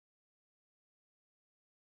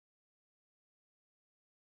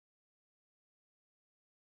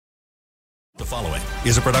following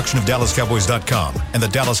is a production of DallasCowboys.com and the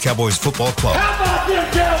Dallas Cowboys Football Club. How about them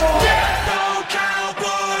Cowboys? Yeah, go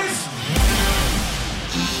Cowboys!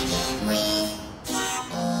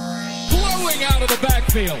 Blowing out of the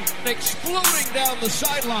backfield, exploding down the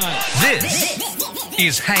sideline. This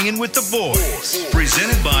is Hanging with the Boys,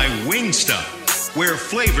 presented by Wingstop, where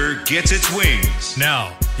flavor gets its wings.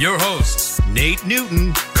 Now, your hosts, Nate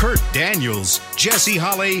Newton, Kurt Daniels, Jesse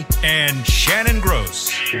Holley, and Shannon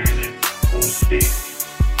Gross.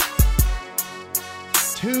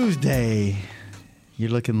 Tuesday, you're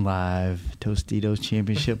looking live. Tostitos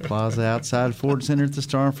Championship Plaza outside Ford Center at the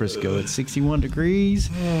Star in Frisco. It's 61 degrees.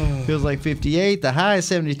 Feels like 58. The high is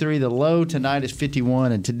 73. The low tonight is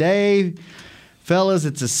 51. And today, fellas,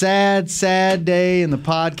 it's a sad, sad day in the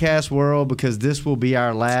podcast world because this will be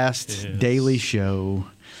our last daily show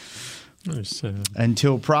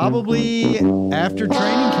until probably after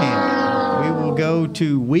training camp. We will go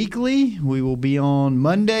to weekly. We will be on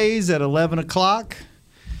Mondays at 11 o'clock.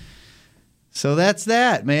 So that's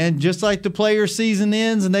that, man. Just like the player season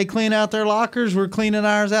ends and they clean out their lockers, we're cleaning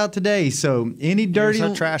ours out today. So any dirty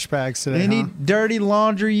trash bags today, any dirty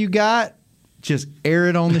laundry you got, just air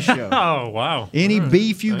it on the show. Oh, wow. Any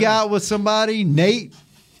beef you got with somebody, Nate,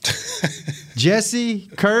 Jesse,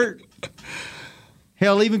 Kurt,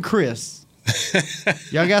 hell, even Chris.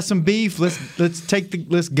 Y'all got some beef?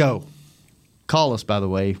 Let's go. Call us, by the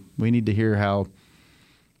way. We need to hear how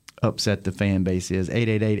upset the fan base is.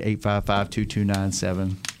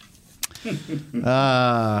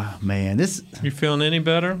 888-855-2297. Man, this. You feeling any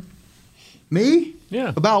better? Me?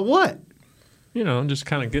 Yeah. About what? You know, just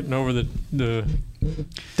kind of getting over the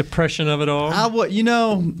depression of it all. I've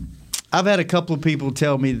had a couple of people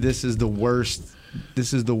tell me this is the worst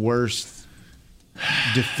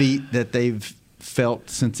defeat that they've felt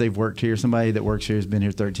since they've worked here. Somebody that works here has been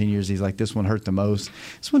here 13 years. He's like, this one hurt the most.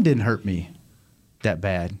 This one didn't hurt me that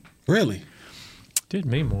bad. Really? Did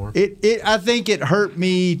me more. I think it hurt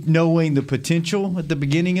me knowing the potential at the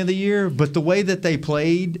beginning of the year, but the way that they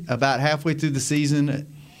played about halfway through the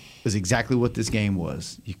season was exactly what this game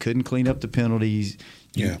was. You couldn't clean up the penalties.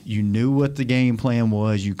 You knew what the game plan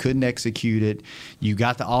was. You couldn't execute it. You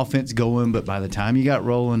got the offense going, but by the time you got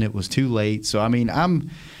rolling, it was too late. So, I mean,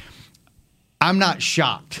 I'm not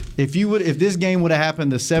shocked. If this game would have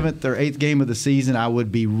happened the 7th or 8th game of the season, I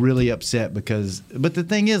would be really upset but the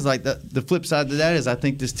thing is, like the flip side to that is I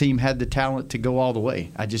think this team had the talent to go all the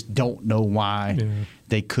way. I just don't know why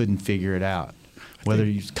they couldn't figure it out. Whether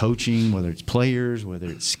it's coaching, whether it's players, whether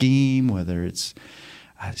it's scheme, whether it's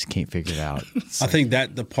I just can't figure it out. I think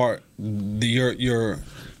that the part, your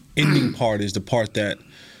ending part is the part that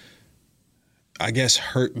I guess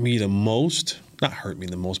hurt me the most. Not hurt me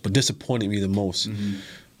the most, but disappointed me the most. Mm-hmm.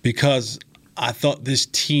 Because I thought this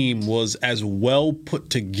team was as well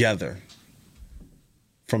put together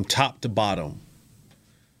from top to bottom.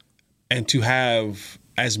 And to have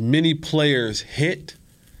as many players hit,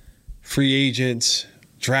 free agents,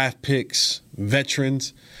 draft picks,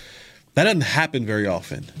 veterans, that doesn't happen very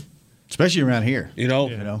often. Especially around here.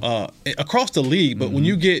 Across the league. But when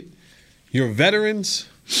you get your veterans,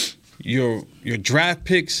 your draft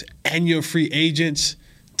picks, and your free agents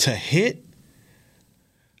to hit,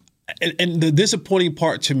 and the disappointing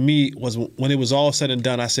part to me was when it was all said and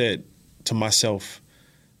done, I said to myself,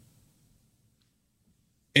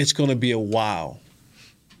 it's going to be a while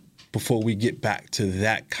before we get back to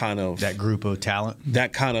that group of talent,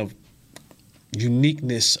 that kind of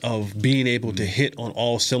uniqueness of being able to hit on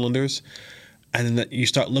all cylinders. And then you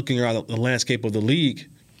start looking around the landscape of the league.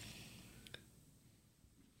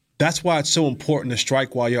 That's why it's so important to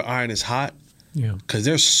strike while your iron is hot. Yeah. Because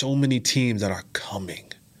there's so many teams that are coming.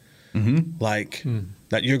 Mm-hmm.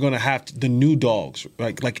 That you're going to have the new dogs,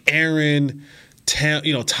 like Aaron,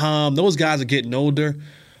 Tom. Those guys are getting older,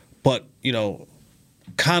 but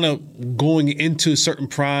kind of going into certain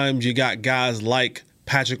primes. You got guys like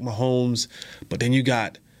Patrick Mahomes, but then you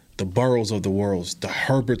got the Burrows of the worlds, the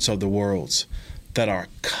Herberts of the worlds that are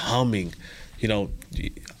coming.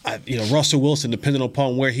 Russell Wilson, depending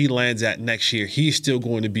upon where he lands at next year, he's still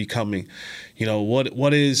going to be coming. Who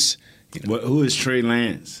is Trey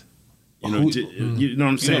Lance? You know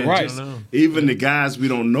what I'm saying? Right. Even the guys we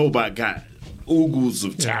don't know about got oogles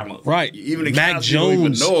of talent. Right. Even the Mac guys Jones, we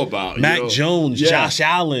don't even know about. Mac Jones, Josh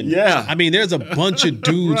Allen. Yeah. I mean, there's a bunch of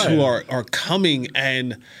dudes who are coming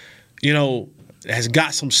and, has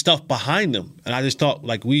got some stuff behind them. And I just thought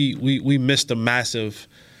we missed a massive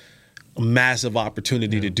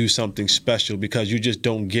opportunity to do something special because you just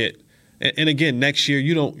don't get. And again, next year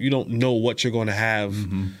you don't know what you're going to have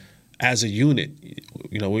as a unit.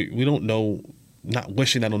 We don't know. Not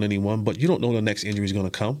wishing that on anyone, but you don't know when the next injury is going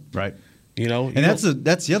to come. Right. You know, And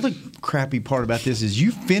that's the other crappy part about this is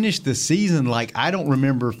you finished the season like I don't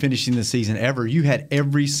remember finishing the season ever. You had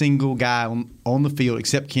every single guy on the field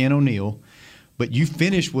except Ken O'Neal, but you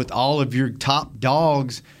finished with all of your top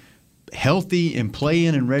dogs healthy and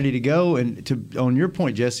playing and ready to go. And on your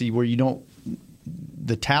point, Jesse, where you don't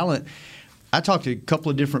the talent. I talked to a couple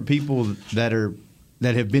of different people that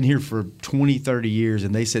have been here for 20, 30 years,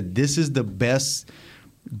 and they said this is the best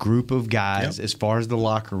group of guys as far as the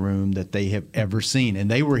locker room that they have ever seen.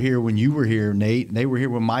 And they were here when you were here, Nate, and they were here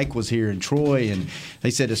when Mike was here and Troy. And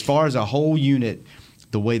they said as far as a whole unit,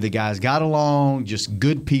 the way the guys got along, just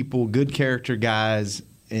good people, good character guys,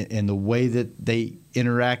 and the way that they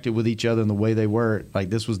interacted with each other and the way they were, like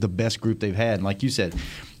this was the best group they've had. And like you said,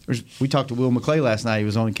 we talked to Will McClay last night. He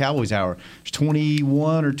was on Cowboys Hour. There's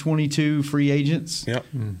 21 or 22 free agents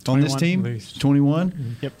on this team.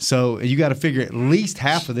 21? Yep. So you got to figure at least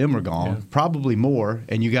half of them are gone, probably more.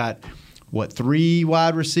 And you got, 3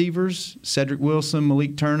 wide receivers? Cedric Wilson,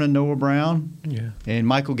 Malik Turner, Noah Brown, and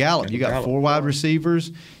Michael Gallup. You got 4 wide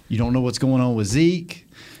receivers. You don't know what's going on with Zeke.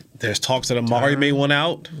 There's talks that Amari may want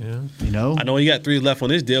out. Yeah. You know? I know he got 3 left on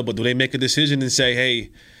his deal, but do they make a decision and say, hey,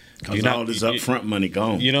 because all this upfront money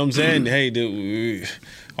gone. You know what I'm saying? Hey, dude,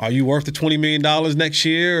 are you worth the $20 million next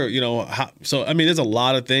year? You know, so I mean, there's a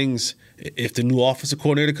lot of things. If the new offensive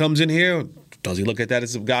coordinator comes in here, does he look at that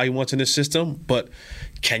as a guy he wants in his system? But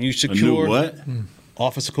can you secure a new what?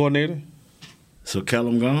 Offensive coordinator? So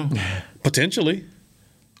Kellum gone? Potentially,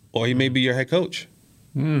 or he may be your head coach.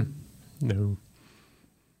 No.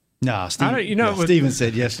 Nah, Steven, with- Steven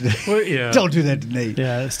said yesterday. Well, yeah. Don't do that to Nate.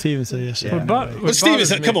 Yeah, Steven said yesterday. But Steven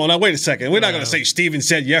said, come on, now wait a second. We're not going to say Steven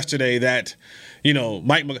said yesterday that,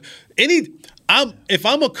 Mike. If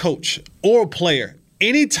I'm a coach or a player,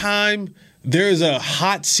 anytime there's a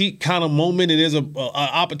hot seat kind of moment and there's an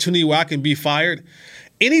opportunity where I can be fired,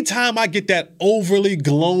 anytime I get that overly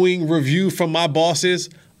glowing review from my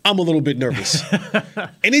bosses, I'm a little bit nervous.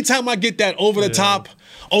 Anytime I get that over the top,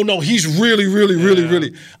 oh no, he's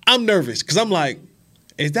really, I'm nervous because I'm like,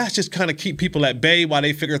 is that just kind of keep people at bay while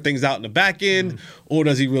they figure things out in the back end, or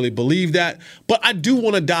does he really believe that? But I do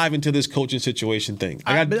want to dive into this coaching situation thing.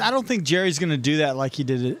 But I don't think Jerry's going to do that like he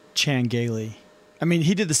did at Chan Gailey. I mean,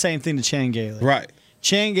 he did the same thing to Chan Gailey. Right.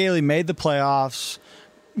 Chan Gailey made the playoffs,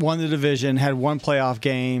 won the division, had 1 playoff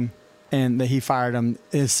game, and he fired him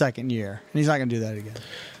his second year. And he's not going to do that again.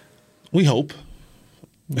 We hope.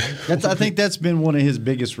 I think that's been one of his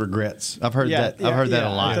biggest regrets. I've heard that a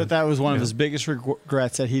lot. I thought that was one of his biggest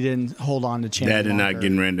regrets that he didn't hold on to Chan. That and not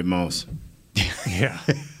getting Randy Moss. Yeah.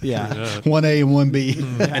 1A and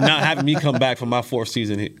 1B. And not having me come back for my 4th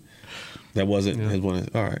season here. That wasn't his one.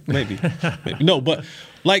 All right, maybe. No, but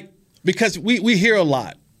because we hear a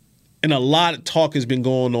lot, and a lot of talk has been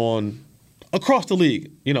going on across the league.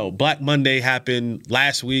 Black Monday happened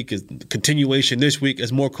last week, is continuation this week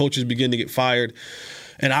as more coaches begin to get fired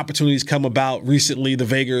and opportunities come about. Recently, the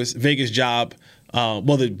Vegas job,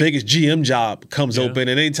 the Vegas GM job comes open,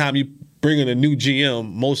 and anytime you bring in a new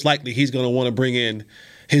GM, most likely he's going to want to bring in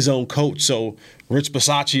his own coach. So Rich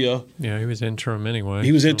Bisaccia. Yeah, he was interim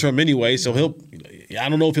anyway. So I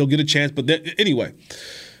don't know if he'll get a chance, but anyway.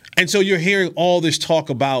 And so you're hearing all this talk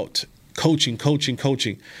about coaching.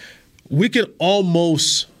 You can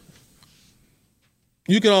almost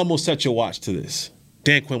set your watch to this.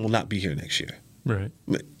 Dan Quinn will not be here next year. Right.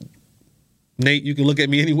 Nate, you can look at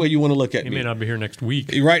me any way you want to look at me. He may not be here next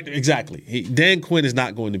week. Right, exactly. Dan Quinn is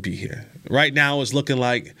not going to be here. Right now it's looking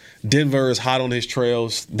like Denver is hot on his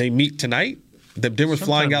trails. They meet tonight. Denver's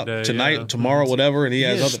flying out tonight, tomorrow, whatever, and he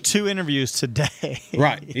has 2 interviews today.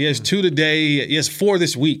 Right. He has 2 today. He has 4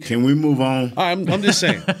 this week. Can we move on? I'm just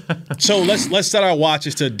saying. So let's set our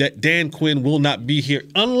watches to Dan Quinn will not be here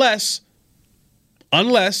unless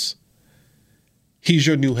he's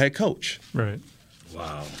your new head coach. Right.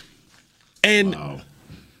 Wow. And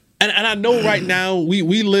I know right now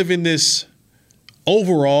we live in this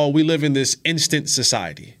instant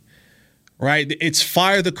society. Right? It's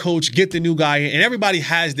fire the coach, get the new guy in, and everybody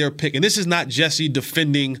has their pick. And this is not Jesse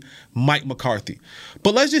defending Mike McCarthy.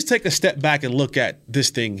 But let's just take a step back and look at this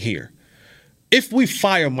thing here. If we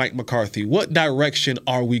fire Mike McCarthy, what direction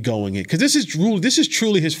are we going in? Because this is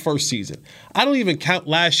truly his first season. I don't even count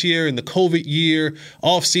last year and the COVID year,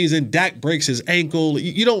 off season. Dak breaks his ankle.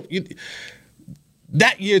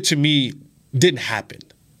 That year to me didn't happen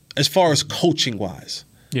as far as coaching wise.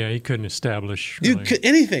 Yeah, he couldn't establish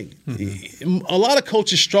anything. Mm-hmm. A lot of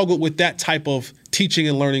coaches struggled with that type of teaching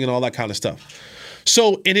and learning and all that kind of stuff.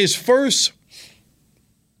 So in his first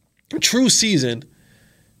true season,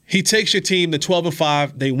 he takes your team to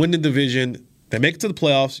 12-5. They win the division. They make it to the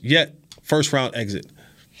playoffs, yet first round exit.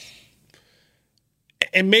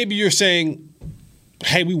 And maybe you're saying,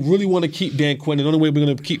 hey, we really want to keep Dan Quinn. And the only way we're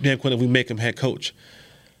going to keep Dan Quinn is if we make him head coach.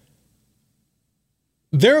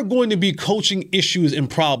 There are going to be coaching issues and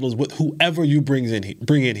problems with whoever you bring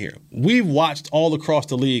in here. We've watched all across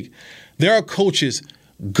the league. There are coaches,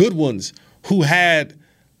 good ones, who had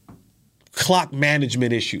clock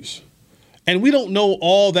management issues. And we don't know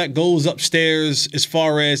all that goes upstairs as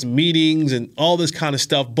far as meetings and all this kind of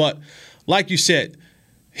stuff. But like you said,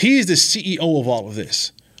 he's the CEO of all of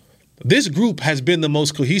this. This group has been the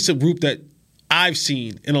most cohesive group that I've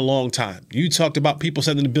seen in a long time. You talked about people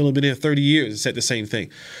saying the bill have been here 30 years and said the same thing.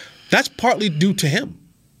 That's partly due to him.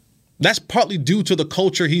 That's partly due to the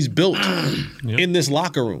culture he's built in this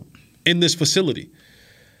locker room, in this facility.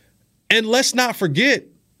 And let's not forget,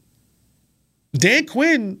 Dan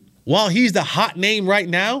Quinn, while he's the hot name right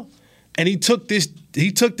now, and he took this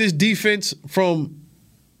defense from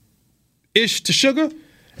ish to sugar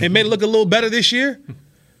and made it look a little better this year.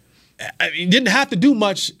 I mean, he didn't have to do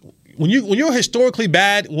much. When you're historically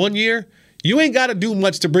bad one year, you ain't got to do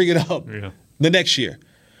much to bring it up the next year.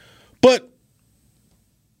 But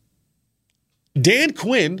Dan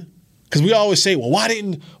Quinn, because we always say, well,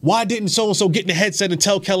 why didn't so-and-so get in the headset and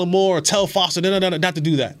tell Kellen Moore or tell Foster not to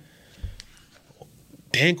do that?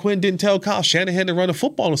 Dan Quinn didn't tell Kyle Shanahan to run the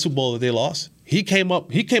football in the Super Bowl that they lost. He came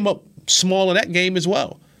up small in that game as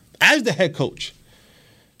well as the head coach.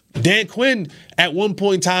 Dan Quinn at one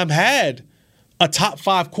point in time had a top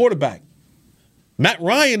 5 quarterback. Matt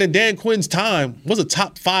Ryan in Dan Quinn's time was a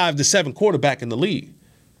top 5 to 7 quarterback in the league.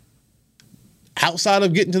 Outside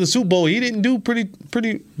of getting to the Super Bowl, he didn't do pretty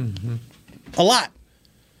a lot.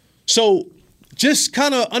 So just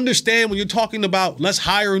kind of understand when you're talking about let's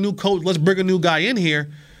hire a new coach, let's bring a new guy in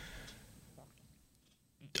here.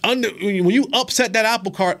 When you upset that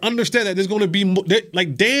apple cart, understand that there's going to be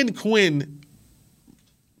like Dan Quinn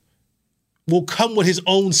will come with his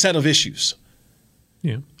own set of issues.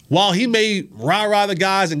 Yeah. While he may rah-rah the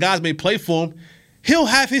guys and guys may play for him, he'll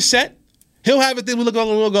have his set. He'll have it. Then we look on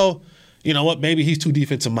and we'll go, you know what? Maybe he's too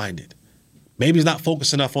defensive minded. Maybe he's not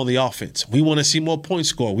focused enough on the offense. We want to see more points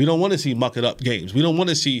scored. We don't want to see muck-it-up games. We don't want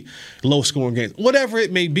to see low-scoring games. Whatever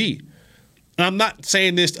it may be. And I'm not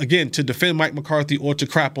saying this, again, to defend Mike McCarthy or to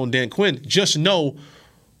crap on Dan Quinn. Just know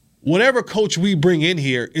whatever coach we bring in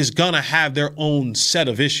here is going to have their own set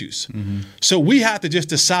of issues. Mm-hmm. So we have to just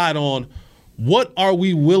decide on what are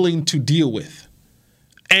we willing to deal with.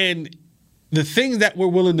 And the thing that we're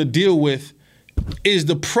willing to deal with is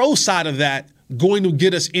the pro side of that going to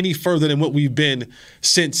get us any further than what we've been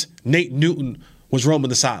since Nate Newton was roaming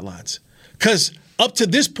the sidelines. Because up to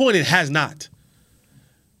this point, it has not.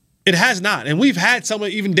 It has not. And we've had some of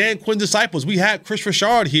even Dan Quinn's disciples. We had Chris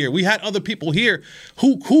Richard here. We had other people here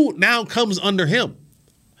who now comes under him.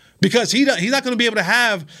 Because he's not going to be able to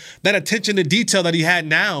have that attention to detail that he had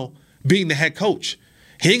now being the head coach.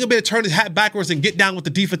 He ain't going to be able to turn his hat backwards and get down with the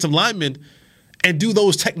defensive linemen and do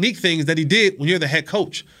those technique things that he did when you're the head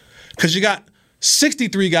coach. Because you got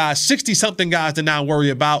 63 guys, 60-something guys to now worry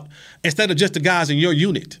about instead of just the guys in your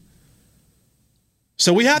unit.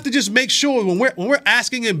 So we have to just make sure when we're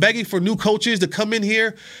asking and begging for new coaches to come in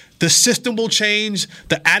here, the system will change,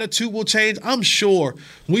 the attitude will change. I'm sure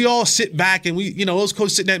we all sit back and those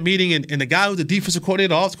coaches sit in that meeting and the guy who's the defensive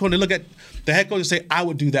coordinator, offensive coordinator, look at the head coach and say, I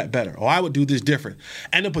would do that better, or I would do this different.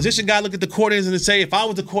 And the position guy look at the coordinators and say, if I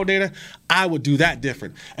was the coordinator, I would do that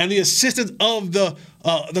different. And the assistants of the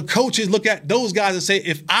coaches look at those guys and say,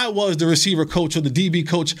 if I was the receiver coach or the DB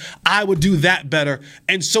coach, I would do that better,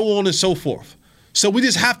 and so on and so forth. So we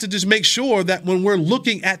just have to just make sure that when we're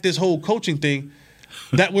looking at this whole coaching thing,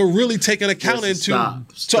 that we're really taking account into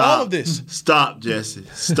all of this. Stop, Jesse.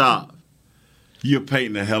 Stop. You're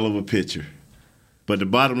painting a hell of a picture. But the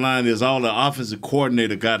bottom line is all the offensive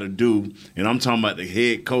coordinator got to do, and I'm talking about the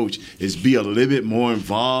head coach, is be a little bit more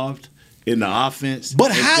involved in the offense.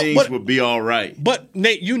 But things would be all right. But,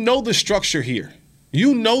 Nate, you know the structure here.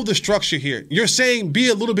 You're saying be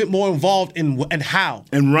a little bit more involved in and how?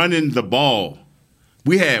 And running the ball.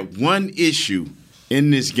 We had one issue in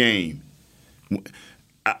this game.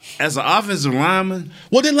 As an offensive lineman,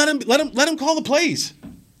 well, then let him call the plays.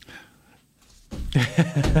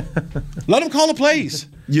 Let him call the plays.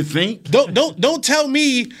 You think? Don't tell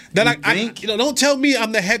me that don't tell me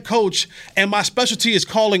I'm the head coach and my specialty is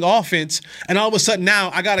calling offense, and all of a sudden now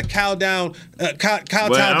I got to cow down. He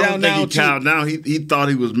cowed down. He thought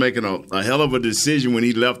he was making a hell of a decision when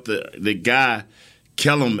he left the guy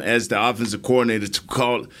Kellum as the offensive coordinator to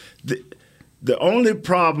call. The only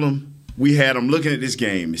problem we had, I'm looking at this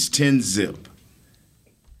game, is 10-zip.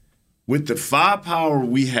 With the firepower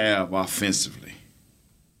we have offensively,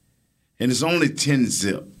 and it's only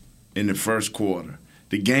 10-zip in the first quarter,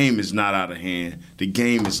 The game is not out of hand. The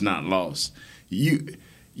game is not lost.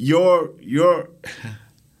 Your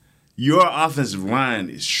offensive line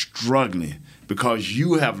is struggling because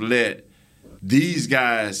you have let these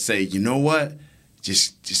guys say, you know what,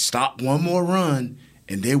 just stop one more run,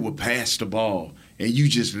 and they will pass the ball. And you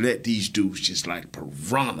just let these dudes just like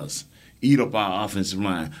piranhas eat up our offensive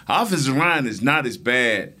line. Our offensive line is not as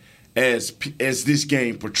bad as this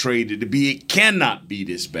game portrayed it to be. It cannot be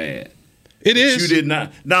this bad. It is. You did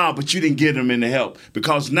not. No, but you didn't get him in the help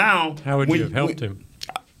because now. How would you have helped him?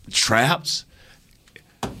 Traps.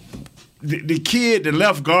 The kid, the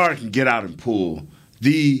left guard can get out and pull.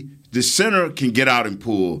 The center can get out and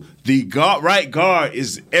pull. The right guard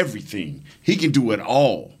is everything. He can do it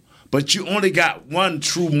all. But you only got one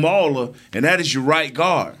true mauler, and that is your right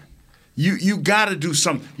guard. You got to do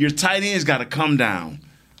something. Your tight ends got to come down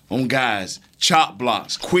on guys, chop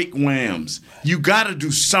blocks, quick whams. You got to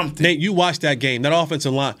do something. Nate, you watched that game. That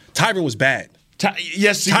offensive line. Tyron was bad.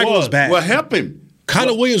 Yes, he Tyron was bad. Well, help him.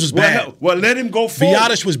 Connor Williams was bad. Well, let him go forward.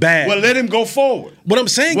 Biotish was bad. Well, let him go forward. What I'm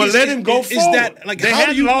saying is, let him go forward. That, like, they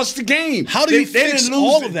hadn't lost the game. How do you fix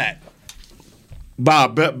all of that? By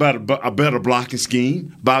a better blocking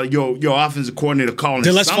scheme, by your offensive coordinator calling.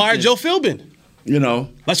 Then let's fire Joe Philbin. You know,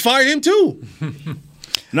 let's fire him too.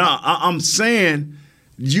 No, I'm saying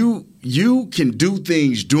you can do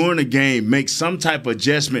things during the game, make some type of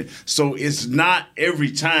adjustment, so it's not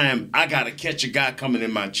every time I got to catch a guy coming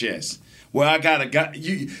in my chest. Well, I got a guy.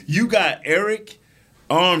 You got Eric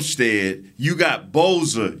Armstead. You got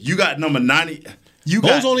Boza. You got number 90.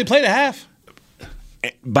 Boza only played a half.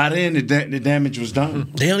 By then, the damage was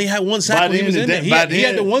done. They only had one sack when he was in there. He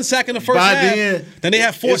had the one sack in the first half. Then they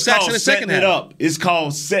had 4 sacks in the second half. It's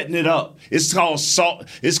called setting it up. It's called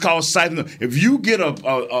sizing up. If you get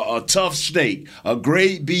a tough steak, a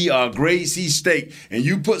grade B or a grade C steak, and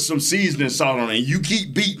you put some seasoning salt on it, and you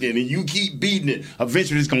keep beating it, and you keep beating it,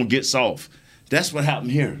 eventually it's going to get soft. That's what happened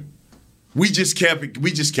here. We just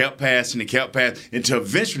kept passing and kept passing until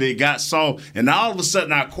eventually it got soft. And all of a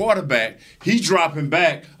sudden our quarterback, he's dropping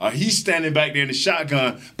back or he's standing back there in the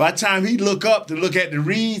shotgun. By the time he look up to look at the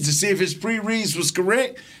reads to see if his pre-reads was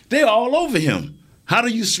correct, they're all over him. How do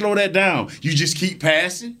you slow that down? You just keep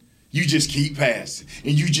passing. You just keep passing.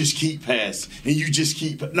 And you just keep passing. And you just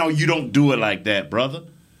keep – no, you don't do it like that, brother.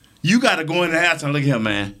 You got to go in the house and look here,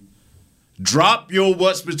 man. Drop your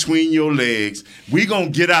what's between your legs. We gonna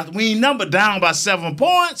get out. We ain't number down by 7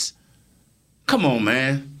 points. Come on,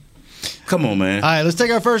 man. Come on, man. All right, let's take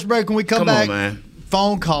our first break. When we come back, on, man.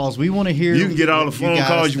 Phone calls. We want to hear. You can get all the phone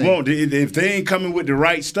calls you want. If they ain't coming with the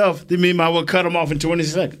right stuff, then me might well cut them off in 20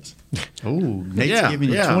 seconds. Ooh, Nate's giving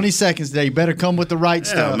you 20 seconds today. You better come with the right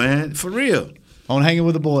stuff. Yeah, man. For real. On Hanging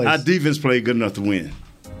with the Boys. Our defense played good enough to win.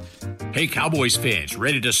 Hey, Cowboys fans,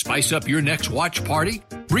 ready to spice up your next watch party?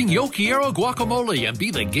 Bring Yo Quiero guacamole and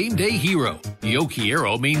be the game day hero. Yo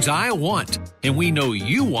Quiero means I want, and we know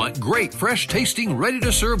you want great, fresh-tasting,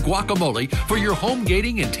 ready-to-serve guacamole for your home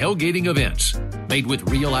gating and tailgating events. Made with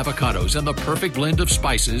real avocados and the perfect blend of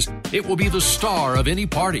spices, it will be the star of any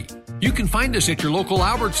party. You can find us at your local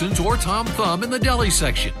Albertsons or Tom Thumb in the deli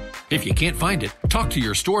section. If you can't find it, talk to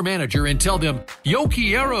your store manager and tell them, Yo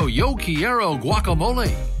Quiero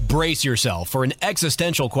guacamole. Brace yourself for an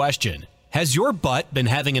existential question. Has your butt been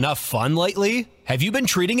having enough fun lately? Have you been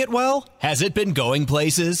treating it well? Has it been going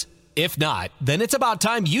places? If not, then it's about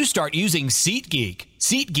time you start using SeatGeek.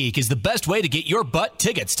 SeatGeek is the best way to get your butt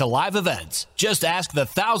tickets to live events. Just ask the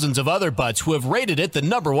thousands of other butts who have rated it the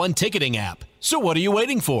 #1 ticketing app. So what are you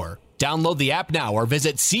waiting for? Download the app now or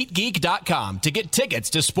visit SeatGeek.com to get tickets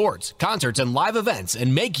to sports, concerts, and live events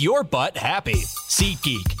and make your butt happy.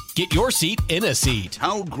 SeatGeek. Get your seat in a seat.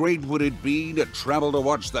 How great would it be to travel to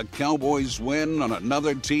watch the Cowboys win on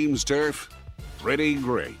another team's turf? Pretty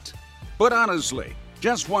great. But honestly,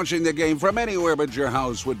 just watching the game from anywhere but your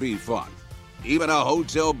house would be fun. Even a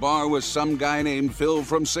hotel bar with some guy named Phil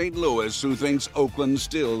from St. Louis who thinks Oakland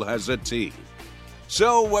still has a team.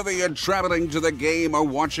 So whether you're traveling to the game or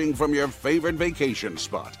watching from your favorite vacation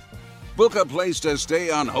spot, book a place to stay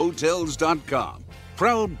on Hotels.com.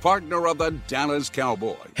 Proud partner of the Dallas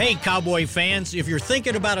Cowboys. Hey, Cowboy fans, if you're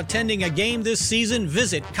thinking about attending a game this season,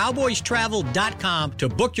 visit CowboysTravel.com to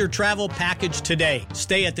book your travel package today.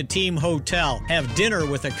 Stay at the team hotel, have dinner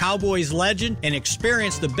with a Cowboys legend, and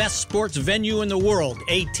experience the best sports venue in the world,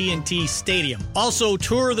 AT&T Stadium. Also,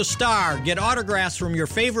 tour the Star, get autographs from your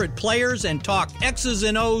favorite players, and talk X's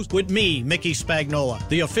and O's with me, Mickey Spagnola.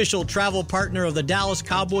 The official travel partner of the Dallas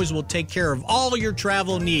Cowboys will take care of all your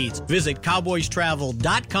travel needs. Visit CowboysTravel.com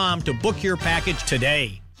to book your package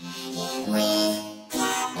today.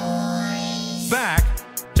 Back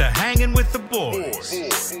to Hang Hanging with the Boys.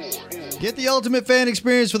 Get the ultimate fan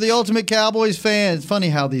experience for the ultimate Cowboys fan. It's funny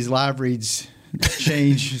how these live reads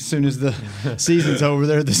change as soon as the season's over.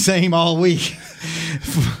 They're the same all week.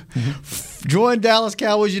 Join Dallas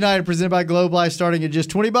Cowboys United, presented by Globe Life, starting at just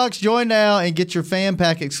 $20. Join now and get your fan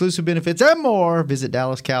pack, exclusive benefits, and more. Visit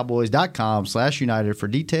DallasCowboys.com/United for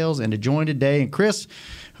details and to join today. And Chris,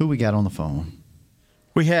 who we got on the phone?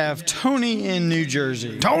 We have Tony in New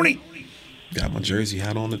Jersey. Tony! Got my jersey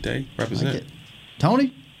hat on today. Represent. Like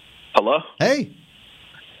Tony? Hello? Hey.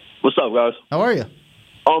 What's up, guys? How are you?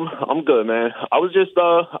 I'm good, man. I was just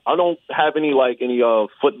I don't have any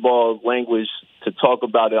football language to talk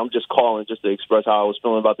about it. I'm just calling just to express how I was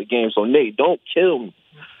feeling about the game. So Nate, don't kill me.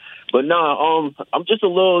 But I'm just a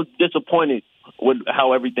little disappointed with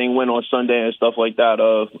how everything went on Sunday and stuff like that.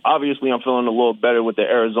 Obviously I'm feeling a little better with the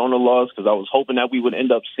Arizona loss because I was hoping that we would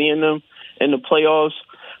end up seeing them in the playoffs.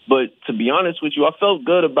 But to be honest with you, I felt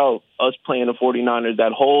good about us playing the 49ers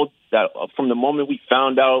that from the moment we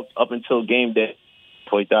found out up until game day.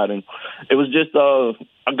 Like that, and it was just I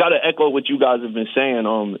gotta echo what you guys have been saying.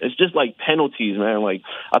 It's just like penalties, man. Like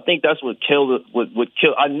I think that's what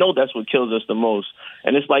I know that's what kills us the most.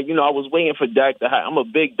 And it's like, I was waiting for Dak to have. I'm a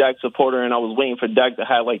big Dak supporter, and I was waiting for Dak to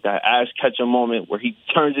have like that ass catcher moment where he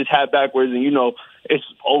turns his hat backwards, and it's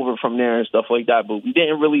over from there and stuff like that. But we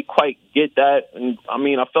didn't really quite get that. And I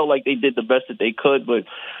mean, I felt like they did the best that they could, but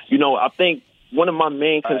I think one of my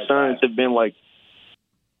main concerns have been like.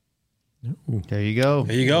 There you go.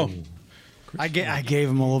 There you go. I gave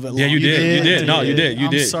him a little bit longer. Yeah, you did. You did. No, you did.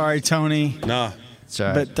 You did. I'm sorry, Tony. Nah.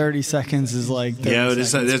 Sorry. But 30 seconds is like 30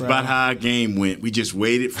 that's about how our game went. We just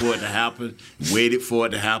waited for it to happen,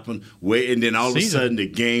 and then all of a sudden the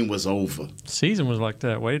game was over. Season was like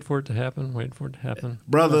that. Waited for it to happen.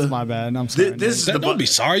 Brother. That's my bad. I'm sorry. Don't be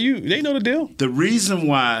sorry. They know the deal. The reason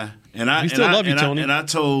why, we still love you, Tony. I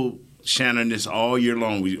told Shannon this all year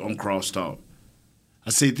long on Crosstalk. I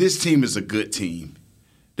say this team is a good team.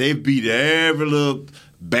 They've beat every little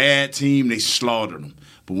bad team. They slaughtered them.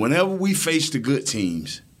 But whenever we face the good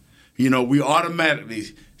teams, we automatically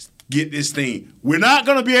get this thing. We're not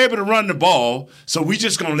going to be able to run the ball, so we're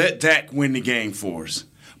just going to let Dak win the game for us.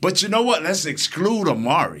 But you know what? Let's exclude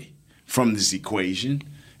Amari from this equation,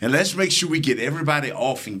 and let's make sure we get everybody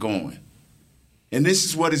off and going. And this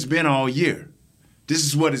is what it's been all year. This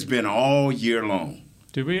is what it's been all year long.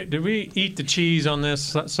 Did we eat the cheese on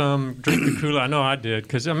this? Some drink the Kool-Aid? I know I did.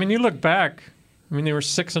 Because, you look back, they were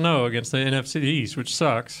 6-0 against the NFC East, which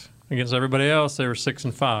sucks. Against everybody else, they were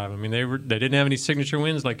 6-5. They didn't have any signature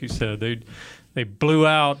wins, like you said. They blew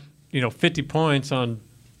out, 50 points on,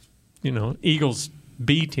 Eagles'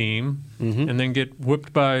 B team, and then get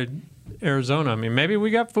whipped by Arizona. Maybe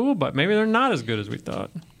we got fooled, but maybe they're not as good as we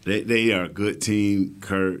thought. They are a good team,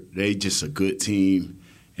 Kurt. They just a good team,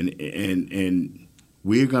 and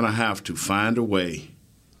we're going to have to find a way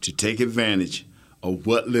to take advantage of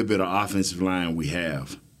what little bit of offensive line we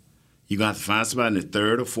have. You're going to have to find somebody in the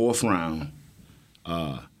third or fourth round.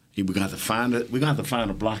 We're going to have to find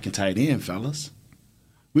a blocking tight end, fellas.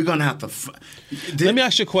 We're going to have to. Let me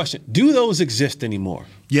ask you a question. Do those exist anymore?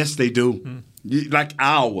 Yes, they do. Like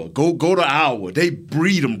Iowa. Go to Iowa. They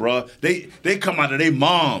breed them, bro. They come out of their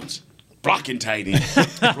moms. Blocking tight end.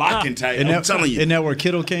 Blocking tight end. I'm telling you. Isn't that where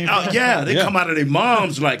Kittle came from? Yeah, they come out of their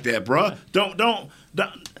moms like that, bro. Don't.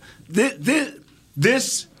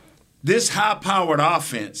 This high-powered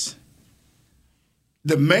offense,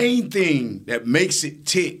 the main thing that makes it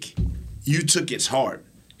tick, you took its heart,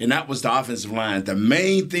 and that was the offensive line. The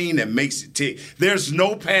main thing that makes it tick. There's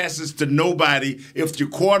no passes to nobody if your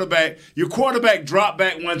quarterback dropped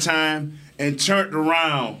back one time and turned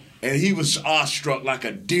around, and he was awestruck like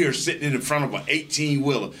a deer sitting in front of an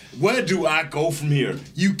 18-wheeler. Where do I go from here?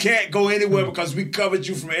 You can't go anywhere because we covered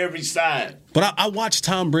you from every side. But I watched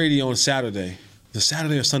Tom Brady on Saturday, the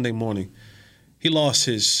Saturday or Sunday morning. He lost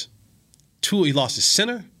his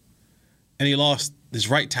center, and he lost his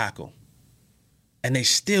right tackle. And they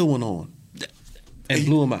still went on and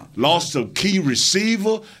blew him out. Lost a key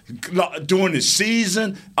receiver during the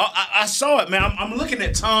season. I saw it, man. I'm looking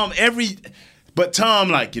at Tom But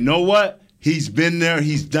Tom, you know what? He's been there.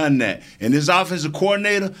 He's done that. And this offensive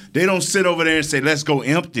coordinator, they don't sit over there and say, let's go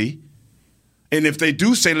empty. And if they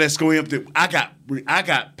do say, let's go empty, I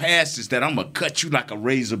got passes that I'm going to cut you like a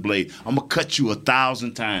razor blade. I'm going to cut you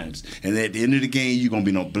 1,000 times. And at the end of the game, you're going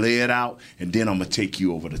to be bled out, and then I'm going to take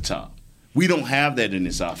you over the top. We don't have that in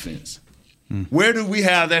this offense. Where do we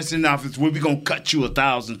have that in the offense where we're going to cut you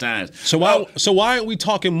 1,000 times? So why aren't we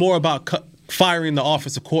talking more about firing the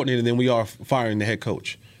offensive coordinator than we are firing the head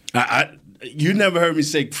coach? You never heard me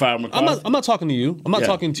say fire McCarthy. I'm not talking to you. I'm not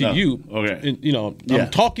talking to you. Okay. And, you know, I'm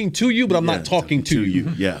talking to you, but I'm not talking to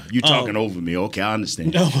you. Yeah, you talking over me. Okay, I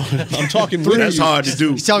understand. No, I'm talking through you. That's hard to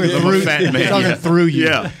do. He's talking through, fat man. he's talking through you.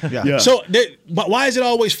 Yeah. So, but why is it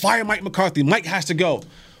always fire Mike McCarthy? Mike has to go.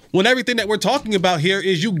 When everything that we're talking about here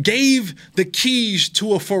is you gave the keys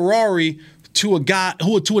to a Ferrari to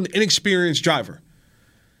an inexperienced driver.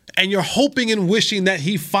 And you're hoping and wishing that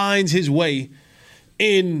he finds his way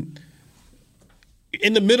in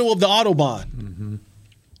the middle of the Autobahn. Mm-hmm.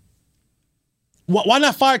 Why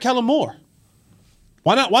not fire Kellen Moore?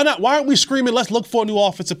 Why not? Why aren't we screaming, let's look for a new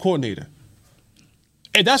offensive coordinator?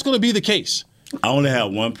 And that's going to be the case. I only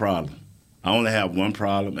have one problem,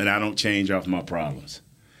 and I don't change off my problems.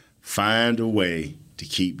 Find a way to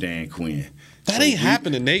keep Dan Quinn. That ain't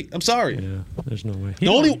happening, Nate. I'm sorry. Yeah, there's no way. The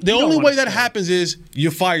only way that happens is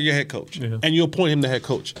you fire your head coach and you appoint him the head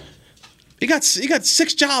coach. He got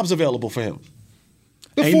 6 jobs available for him.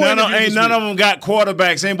 Ain't none of them got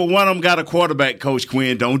quarterbacks. Ain't but one of them got a quarterback, Coach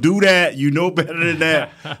Quinn. Don't do that. You know better than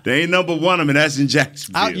that. They ain't number one of them, and that's in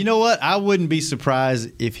Jacksonville. You know what? I wouldn't be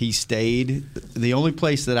surprised if he stayed. The only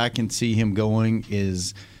place that I can see him going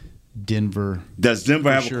is Denver. Does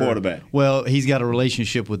Denver have a quarterback? Well, he's got a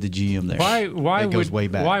relationship with the GM there. Why that goes way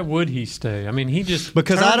back. Why would he stay? I mean, he just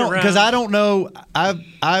because I don't know.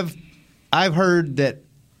 I've heard that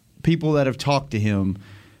people that have talked to him,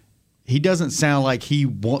 he doesn't sound like he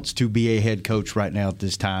wants to be a head coach right now at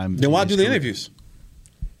this time. Then why do the interviews?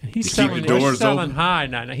 He's selling high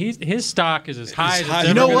now. His stock is as high as it's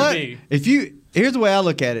ever going to be. Here's the way I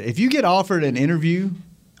look at it. If you get offered an interview,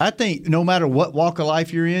 I think no matter what walk of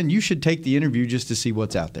life you're in, you should take the interview just to see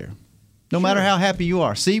what's out there. No matter how happy you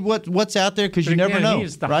are. See what's out there because you never know.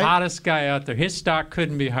 He's the hottest guy out there. His stock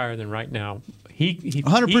couldn't be higher than right now. He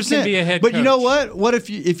 100%. He can be a head but coach. You know what? What if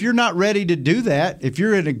you're not ready to do that? If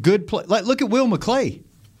you're in a good place, like look at Will McClay.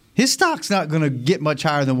 His stock's not going to get much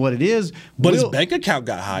higher than what it is. But his bank account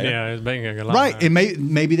got higher. Yeah, his bank account got a lot right. higher.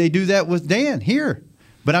 And maybe they do that with Dan here.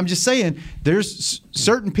 But I'm just saying there's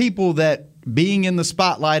certain people that being in the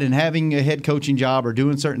spotlight and having a head coaching job or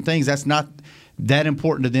doing certain things, that's not that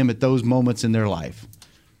important to them at those moments in their life.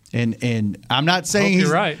 And I'm not saying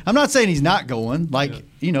you're right. I'm not saying he's not going.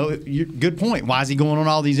 Good point. Why is he going on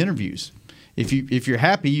all these interviews? If you're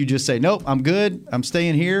happy, you just say, nope, I'm good. I'm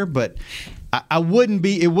staying here. But I wouldn't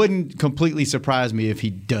be. It wouldn't completely surprise me if he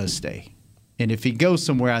does stay. And if he goes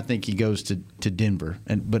somewhere, I think he goes to Denver.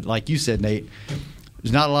 But like you said, Nate,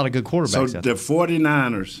 there's not a lot of good quarterbacks So out the there.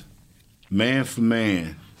 49ers, man for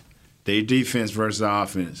man, their defense versus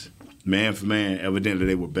offense, man for man, evidently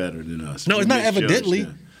they were better than us. No, it's not evidently.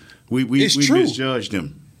 We true. misjudged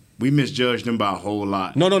them. We misjudged them by a whole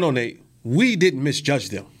lot. No, Nate. We didn't misjudge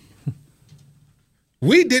them.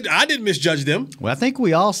 I didn't misjudge them. Well, I think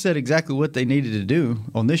we all said exactly what they needed to do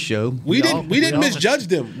on this show. We didn't misjudge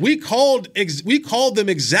them. We called them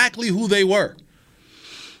exactly who they were.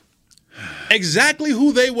 Exactly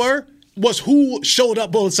who they were was who showed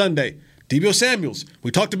up on Sunday. Deebo Samuels.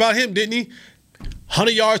 We talked about him, didn't he?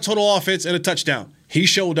 100 yards total offense and a touchdown. He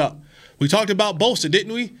showed up. We talked about Bosa,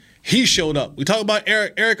 didn't we? He showed up. We talked about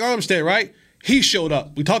Eric Armstead, right? He showed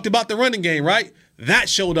up. We talked about the running game, right? That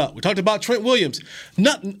showed up. We talked about Trent Williams.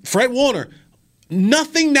 Fred Warner.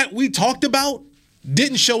 Nothing that we talked about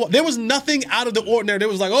didn't show up. There was nothing out of the ordinary. There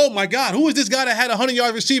was like, oh, my God, who is this guy that had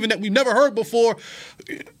 100-yard receiving that we've never heard before?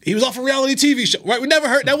 He was off a reality TV show, right? We never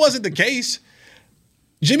heard. That wasn't the case.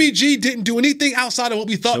 Jimmy G didn't do anything outside of what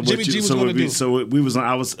we thought Jimmy G was going to do. So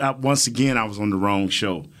I was on the wrong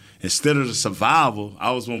show. Instead of the survival,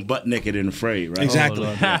 I was on butt naked and afraid, right? Exactly.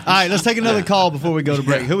 All right, let's take another call before we go to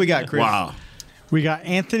break. Who we got, Chris? Wow. We got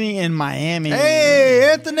Anthony in Miami.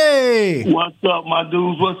 Hey, Anthony. What's up, my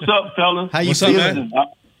dudes? What's up, fellas? How you feeling?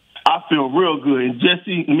 I feel real good. And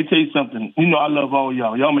Jesse, let me tell you something. You know I love all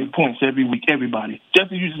y'all. Y'all make points every week, everybody.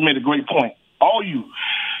 Jesse, you just made a great point. All you.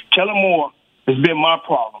 Kellen Moore has been my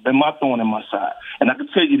problem, been my thorn in my side. And I can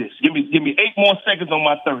tell you this. Give me 8 more seconds on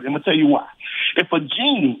my 30. I'm going to tell you why. If a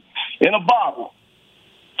genie in a bottle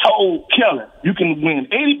told Kellen you can win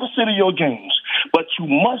 80% of your games, but you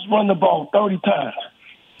must run the ball 30 times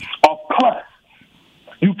or plus,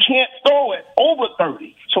 you can't throw it over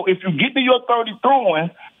 30. So if you get to your 30 throwing,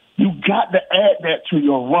 you got to add that to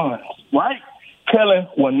your runs, right? Kellen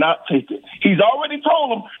will not take it. He's already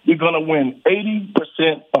told him you're going to win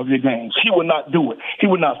 80% of your games. He will not do it. He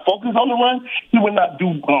will not focus on the run. He will not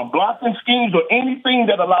do blocking schemes or anything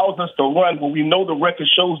that allows us to run when we know the record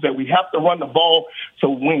shows that we have to run the ball to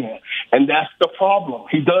win. And that's the problem.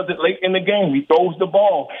 He does it late in the game. He throws the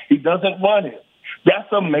ball. He doesn't run it.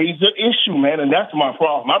 That's a major issue, man, and that's my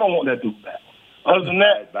problem. I don't want that dude back. Other than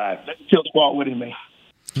that, let's kill squad with him,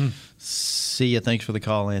 man. See ya. Thanks for the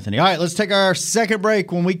call, Anthony. All right, let's take our second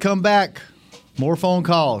break. When we come back, more phone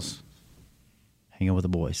calls. Hanging with the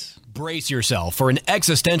boys. Brace yourself for an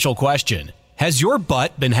existential question. Has your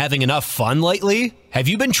butt been having enough fun lately? Have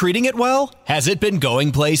you been treating it well? Has it been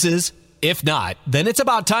going places? If not, then it's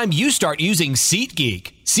about time you start using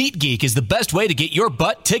SeatGeek. SeatGeek is the best way to get your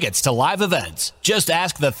butt tickets to live events. Just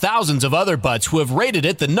ask the thousands of other butts who have rated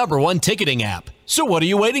it the #1 ticketing app. So what are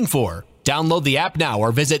you waiting for? Download the app now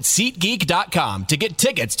or visit SeatGeek.com to get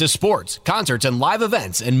tickets to sports, concerts, and live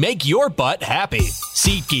events and make your butt happy.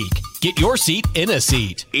 SeatGeek. Get your seat in a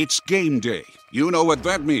seat. It's game day. You know what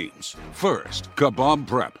that means. First, kebab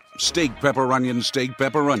prep. Steak, pepper, onion, steak,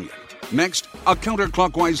 pepper, onion. Next, a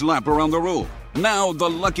counterclockwise lap around the room. Now the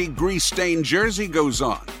lucky grease-stained jersey goes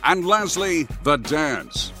on. And lastly, the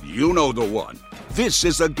dance. You know the one. This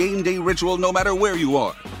is a game day ritual no matter where you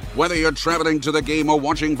are. Whether you're traveling to the game or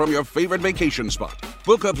watching from your favorite vacation spot,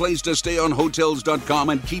 book a place to stay on Hotels.com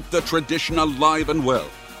and keep the tradition alive and well.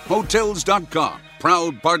 Hotels.com,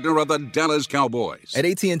 proud partner of the Dallas Cowboys. At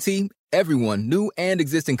AT&T, everyone, new and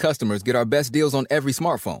existing customers, get our best deals on every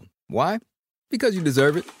smartphone. Why? Because you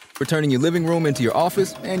deserve it. For turning your living room into your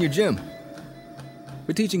office and your gym.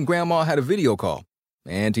 For teaching Grandma how to video call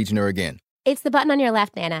and teaching her again. It's the button on your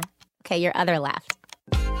left, Nana. Okay, your other left.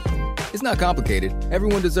 It's not complicated.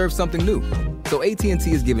 Everyone deserves something new. So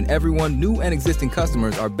AT&T is giving everyone, new and existing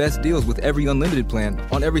customers, our best deals with every unlimited plan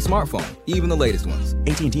on every smartphone, even the latest ones.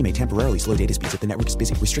 AT&T may temporarily slow data speeds if the network is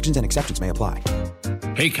busy. Restrictions and exceptions may apply.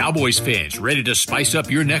 Hey, Cowboys fans, ready to spice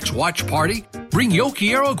up your next watch party? Bring Yo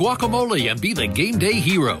Quiero guacamole and be the game day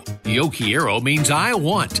hero. Yo Quiero means I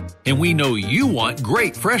want, and we know you want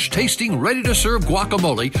great, fresh-tasting, ready-to-serve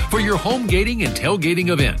guacamole for your home gating and tailgating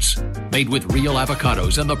events. Made with real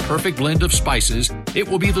avocados and the perfect blend of spices, it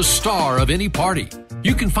will be the star of any party.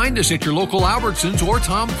 You can find us at your local Albertsons or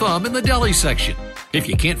Tom Thumb in the deli section. If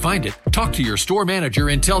you can't find it, talk to your store manager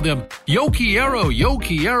and tell them, Yo Quiero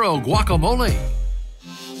guacamole.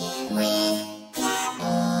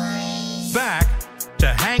 Back to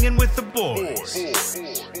Hanging with the Boys.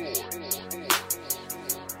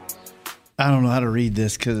 I don't know how to read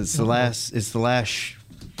this because it's the last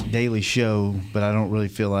daily show, but I don't really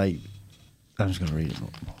feel like I'm just going to read it.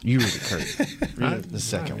 You read it, Kurt. Read the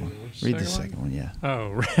second one. Read the second one, yeah.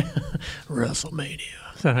 Oh, WrestleMania.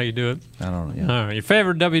 Is that how you do it? I don't know. Yeah. All right. Your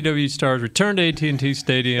favorite WWE stars return to AT&T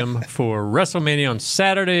Stadium for WrestleMania on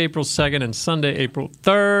Saturday, April 2nd and Sunday, April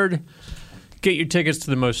 3rd. Get your tickets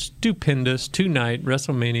to the most stupendous two-night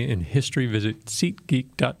WrestleMania in history. Visit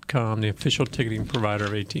SeatGeek.com, the official ticketing provider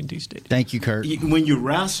of AT&T Stadium. Thank you, Kurt. When you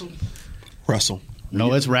wrestle.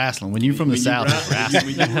 No, it's wrestling. When you're from the South, it's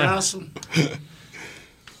wrestling. When you wrestle,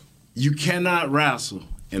 you cannot wrestle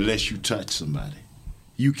unless you touch somebody.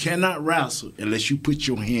 You cannot wrestle unless you put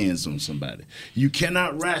your hands on somebody. You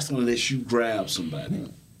cannot wrestle unless you grab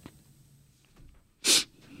somebody.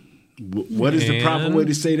 What is the proper way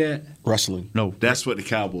to say that? Wrestling. No. That's what the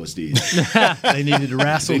Cowboys did. They needed to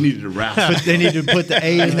wrestle. They needed to wrestle. But they needed to put the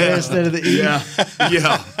A in there instead of the E. Yeah.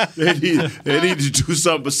 They need to do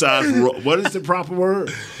something besides what is the proper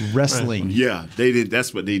word? Wrestling. Yeah, they did.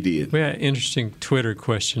 That's what they did. We had an interesting Twitter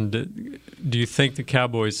question. Do you think the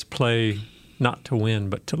Cowboys play not to win,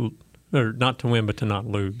 but to not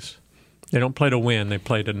lose? They don't play to win; they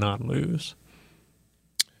play to not lose.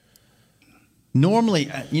 Normally,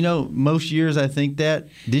 most years I think that.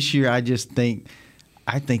 This year, I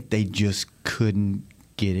think they just couldn't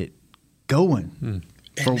get it going. And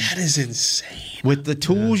that is insane. With the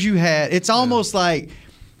tools you had, it's almost like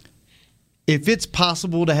if it's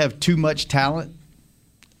possible to have too much talent,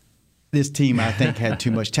 this team, I think, had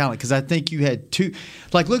too much talent. Because I think you had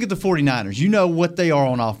look at the 49ers. You know what they are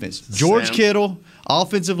on offense. George Kittle,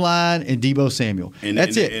 offensive line, and Deebo Samuel.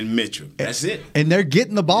 That's it. And Mitchell. That's it. And they're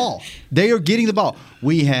getting the ball. They are getting the ball.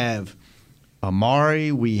 We have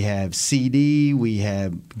Amari. We have CD. We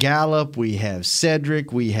have Gallup. We have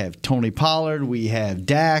Cedric. We have Tony Pollard. We have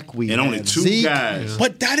Dak. We have only two Zeke. guys.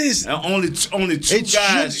 But that is only two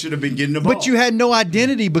guys should have been getting the ball. But you had no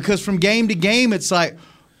identity because from game to game, it's like,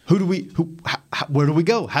 where do we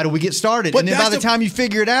go? How do we get started? And then by the time you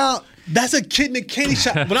figure it out, that's a kid in a candy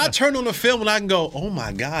shop. When I turn on the film and I can go, oh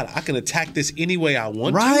my God, I can attack this any way I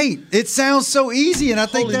want to. Right. It sounds so easy. And I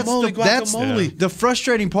think that's guacamole. The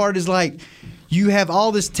frustrating part is like you have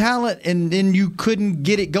all this talent and then you couldn't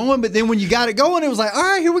get it going. But then when you got it going, it was like, all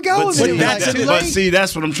right, here we go. But see,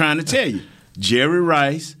 that's what I'm trying to tell you. Jerry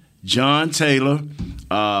Rice, John Taylor,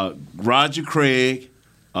 Roger Craig,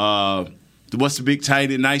 what's the big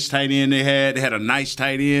tight end, nice tight end they had? They had a nice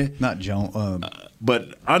tight end. Not John.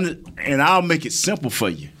 and I'll make it simple for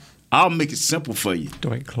you.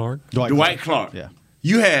 Dwight Clark. Dwight Clark. Yeah.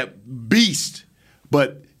 You had beast,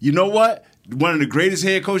 but you know what? One of the greatest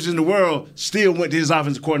head coaches in the world still went to his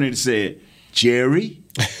offensive coordinator and said, Jerry,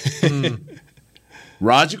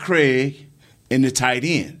 Roger Craig, and the tight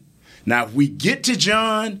end. Now, if we get to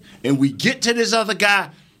John and we get to this other guy,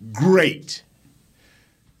 great.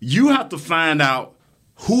 You have to find out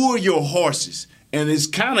who are your horses. And it's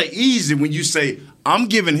kind of easy when you say, I'm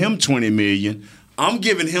giving him $20 million, I'm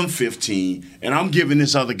giving him 15, and I'm giving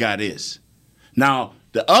this other guy this. Now,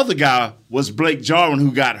 the other guy was Blake Jarwin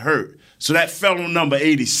who got hurt. So that fell on number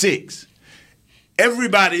 86.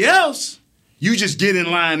 Everybody else, you just get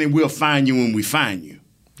in line and we'll find you when we find you.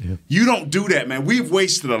 Yeah. You don't do that, man. We've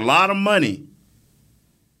wasted a lot of money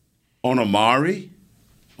on Amari,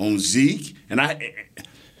 on Zeke, and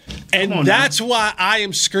that's why I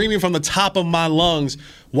am screaming from the top of my lungs.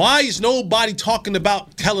 Why is nobody talking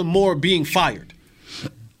about Kellen Moore being fired?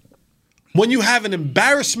 When you have an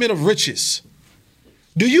embarrassment of riches,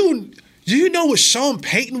 do you know what Sean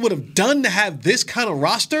Payton would have done to have this kind of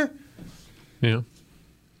roster? Yeah.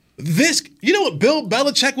 You know what Bill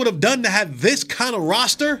Belichick would have done to have this kind of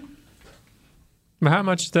roster? But how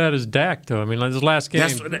much of that is Dak, though? I mean, like this last game,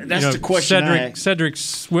 that's the question. Cedric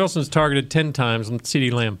Wilson's targeted 10 times and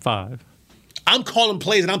CeeDee Lamb 5. I'm calling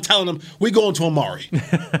plays and I'm telling them we going to Amari.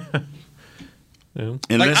 Yeah.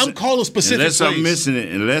 I'm calling specific plays. I'm missing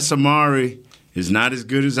it. Unless Amari is not as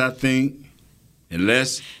good as I think,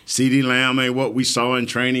 unless CeeDee Lamb ain't what we saw in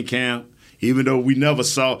training camp, even though we never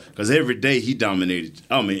saw, because every day he dominated.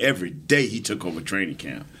 I mean, every day he took over training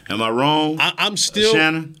camp. Am I wrong? I'm still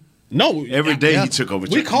Shannon. No, every day he took over.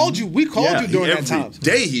 We called you during that time. Every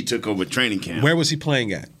day he took over training camp. Where was he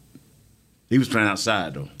playing at? He was playing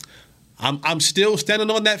outside though. I'm still standing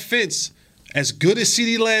on that fence. As good as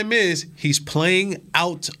CeeDee Lamb is, he's playing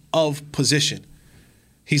out of position.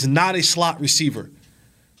 He's not a slot receiver.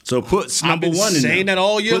 So put number one in there. I've been saying that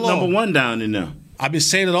all year long. Put number one down in there. I've been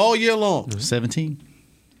saying it all year long. 17.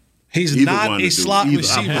 He's not a slot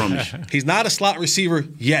receiver. I promise you. He's not a slot receiver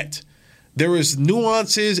yet. There is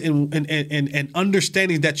nuances and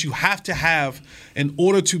understanding that you have to have in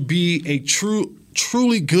order to be a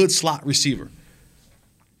truly good slot receiver.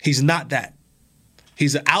 He's not that.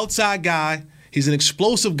 He's an outside guy. He's an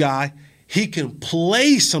explosive guy. He can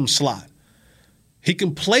play some slot.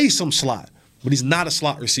 But he's not a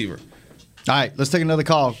slot receiver. All right, let's take another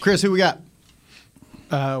call. Chris, who we got?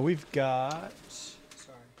 We've got.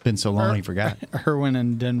 Been so long, he forgot. Irwin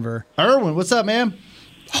in Denver. Irwin, what's up, man?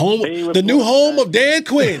 The new home of Dan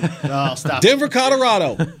Quinn. Oh, stop. Denver,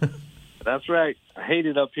 Colorado. That's right. I hate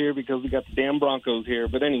it up here because we got the damn Broncos here.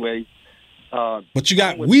 But anyway. But you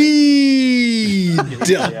got weed.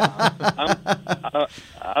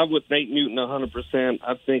 I'm with Nate Newton 100%.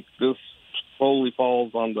 I think this solely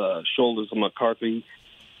falls on the shoulders of McCarthy.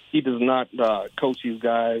 He does not coach these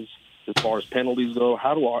guys as far as penalties go.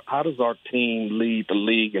 How does our team lead the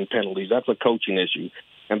league in penalties? That's a coaching issue.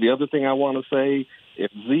 And the other thing I want to say,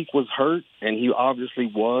 if Zeke was hurt, and he obviously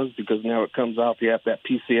was because now it comes out he had that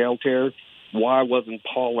PCL tear, why wasn't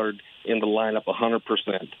Pollard in the lineup 100%?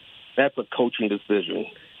 That's a coaching decision.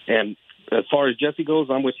 And as far as Jesse goes,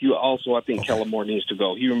 I'm with you. Also, I think Kellen Moore needs to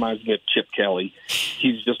go. He reminds me of Chip Kelly.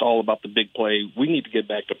 He's just all about the big play. We need to get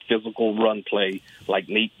back to physical run play like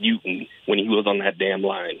Nate Newton when he was on that damn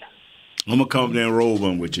line. I'm going to come there and roll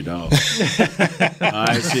one with you, dog. All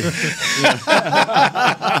right,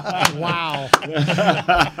 Wow.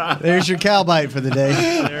 There's your cow bite for the day.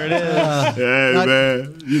 There it is. Hey,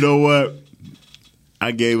 man. You know what?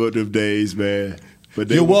 I gave up them days, man.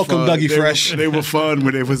 But You're welcome, Dougie Fresh. They were fun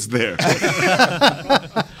when it was there.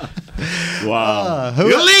 Wow.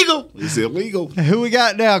 Illegal. It's illegal. Who we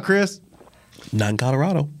got now, Chris? Not in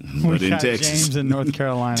Colorado. But in got Texas. James in North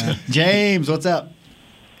Carolina. James, what's up?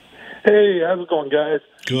 Hey, how's it going, guys?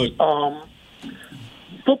 Good.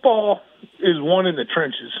 Football is won in the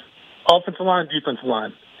trenches. Offensive line, defensive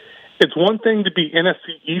line. It's one thing to be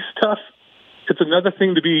NFC East tough. It's another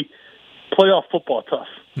thing to be playoff football tough.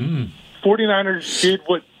 49ers did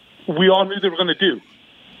what we all knew they were going to do.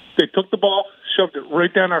 They took the ball, shoved it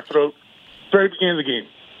right down our throat, very beginning of the game.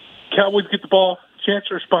 Cowboys get the ball, chance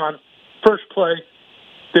to respond. First play,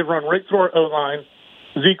 they run right through our O-line.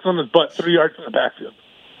 Zeke's on his butt 3 yards in the backfield.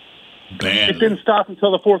 It didn't stop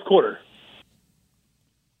until the fourth quarter.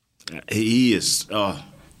 He is.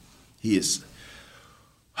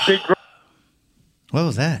 Big. What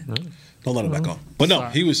was that? Don't let him back on. But no,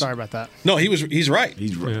 he was. Sorry about that. No, he's right.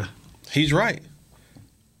 He's right. Yeah. He's right.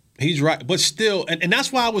 He's right. But still, and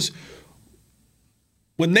that's why I was.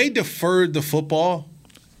 When they deferred the football,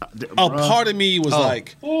 a part of me was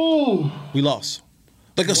like, we lost.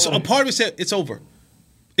 Like a part of me said, it's over.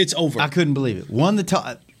 It's over. I couldn't believe it. Won the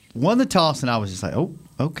toss, and I was just like, oh,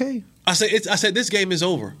 okay. I said, this game is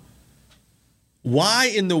over. Why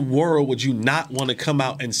in the world would you not want to come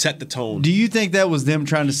out and set the tone? Do you think that was them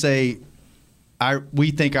trying to say,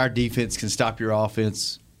 we think our defense can stop your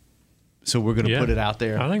offense, so we're going to put it out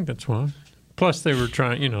there? I think that's why. Plus, they were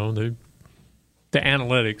trying, the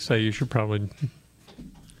analytics say you should probably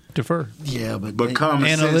defer. Yeah, but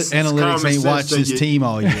common sense, analytics ain't watched this team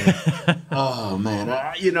all year. Oh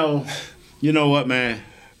man, you know what, man?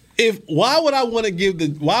 Why would I want to give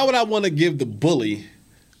the bully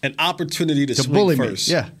an opportunity to swing bully first?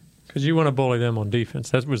 Me. Yeah, because you want to bully them on defense.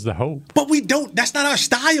 That was the hope. But we don't. That's not our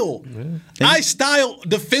style. Yeah. Our style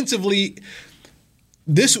defensively.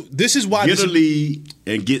 This is why get a lead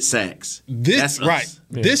and get sacks. That's right.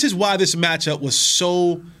 Yeah. This is why this matchup was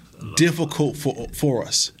so difficult for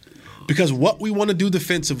us, because what we want to do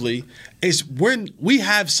defensively is we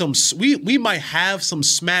might have some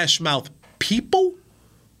smash mouth people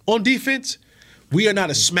on defense. We are not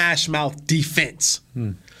a smash mouth defense.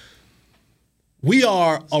 We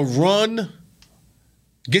are a run,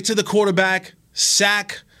 get to the quarterback,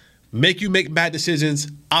 sack, make you make bad decisions,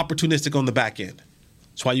 opportunistic on the back end.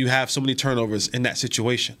 That's why you have so many turnovers in that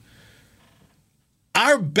situation.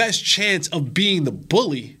 Our best chance of being the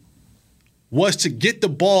bully was to get the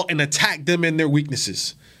ball and attack them in their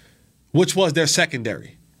weaknesses, which was their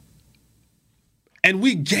secondary. And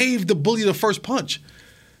we gave the bully the first punch.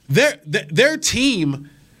 Their team,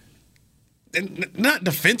 not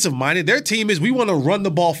defensive minded, their team is we want to run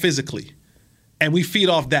the ball physically, and we feed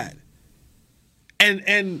off that.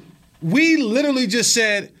 And we literally just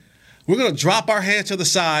said, we're going to drop our hands to the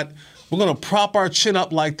side, we're going to prop our chin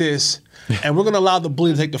up like this, and we're going to allow the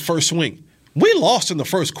bully to take the first swing. We lost in the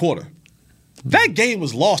first quarter. That game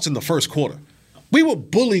was lost in the first quarter. We were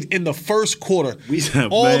bullied in the first quarter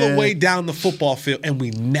all the way down the football field, and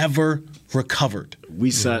we never recovered. We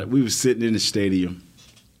were sitting in the stadium,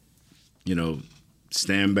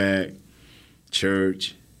 stand back,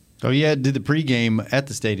 church. Oh, yeah, did the pregame at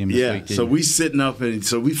the stadium this week. So we sitting up, and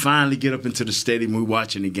so we finally get up into the stadium, we're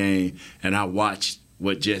watching the game, and I watched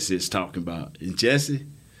what Jesse is talking about. And Jesse,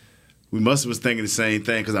 we must have was thinking the same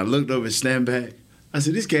thing, because I looked over and stand back. I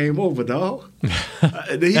said, this game over, dog.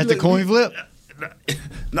 At the coin flip?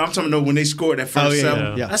 No, I'm talking about when they scored that first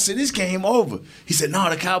 7. Yeah. I said, this game over. He said, no,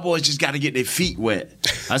 the Cowboys just got to get their feet wet.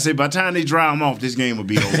 I said, by the time they dry them off, this game will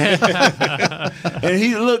be over. And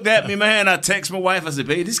he looked at me, man. I text my wife. I said,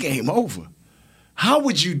 babe, this game over. How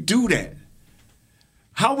would you do that?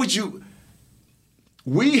 How would you?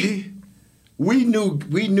 We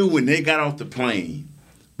knew when they got off the plane,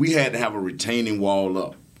 we had to have a retaining wall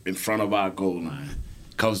up in front of our goal line.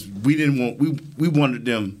 Because we wanted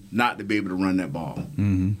them not to be able to run that ball.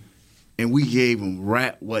 Mm-hmm. And we gave them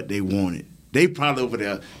right what they wanted. They probably over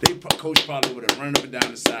there, coach probably over there running up and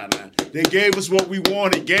down the sideline. They gave us what we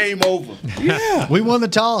wanted. Game over. Yeah. We won the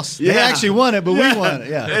toss. Yeah. They actually won it, but we won it.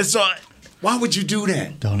 Yeah. And so, why would you do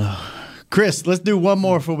that? Don't know. Chris, let's do one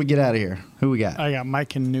more before we get out of here. Who we got? I got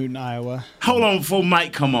Mike in Newton, Iowa. Hold on before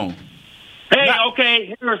Mike come on. Hey,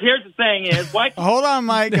 okay, here's the thing is, why? Hold on,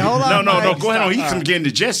 Mike. Hold on. No. Go ahead on. He's getting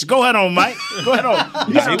to Jesse. Go ahead on, Mike. Go ahead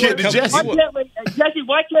on. He's getting to Jesse. Jesse,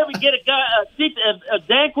 why can't we get a guy,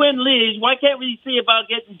 Dan Quinn leaves? Why can't we see about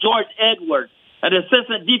getting George Edwards, an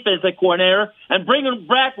assistant defensive coordinator, and bringing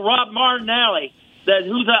back Rob Martinelli,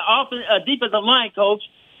 who's a defensive line coach?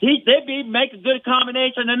 They'd make a good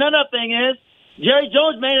combination. And another thing is, Jerry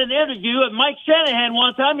Jones made an interview with Mike Shanahan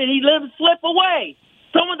one time, and he let him slip away.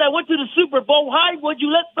 Someone that went to the Super Bowl, why would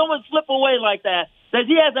you let someone slip away like that? Does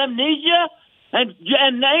he have amnesia? And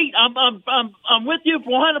Nate, I'm with you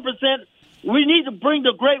for 100%. We need to bring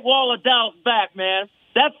the Great Wall of Dallas back, man.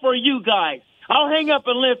 That's for you guys. I'll hang up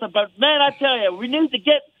and listen, but man, I tell you, we need to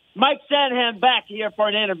get Mike Shanahan back here for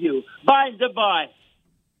an interview. Bye and goodbye.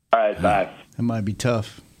 All right, bye. That might be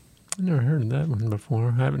tough. I never heard of that one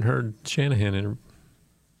before. I haven't heard Shanahan in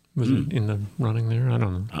the running there. I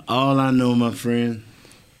don't know. All I know, my friend,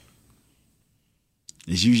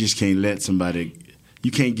 is you just can't let somebody, you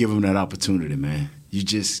can't give them that opportunity, man. You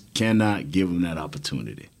just cannot give them that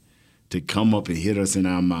opportunity to come up and hit us in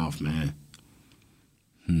our mouth, man.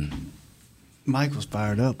 Mike was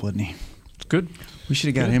fired up, wasn't he? Good. We should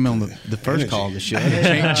have got him on the first call of the show.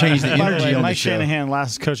 Change the energy on Mike the show. Shanahan,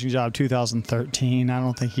 last coaching job, 2013. I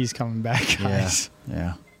don't think he's coming back, guys.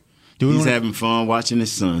 Yeah. He's having fun watching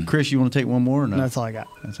his son. Chris, you want to take one more or no? That's all I got.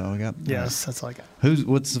 That's all I got? Yes, that's all I got.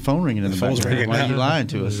 What's the phone ringing in the background? Why are you lying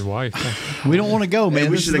to us? His wife. We don't want to go, man. Hey,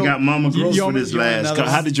 we should have got Mama Gross for this last.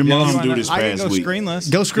 How did your mom do this past week? Go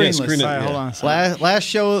screenless. All right, hold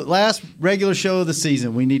on. Last regular show of the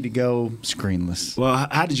season. We need to go screenless. Well,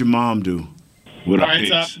 how did your mom do? All right,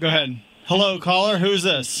 go ahead. Hello, caller. Who's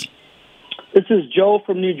this? This is Joe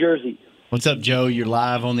from New Jersey. What's up, Joe? You're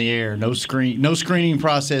live on the air. No screening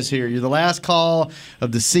process here. You're the last call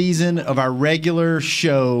of the season of our regular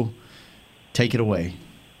show. Take it away.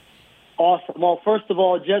 Awesome. Well, first of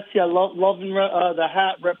all, Jesse, I love the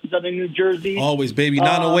hat representing New Jersey. Always, baby.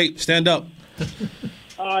 908. Stand up.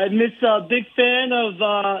 Miss, big fan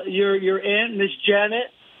of your aunt, Miss Janet.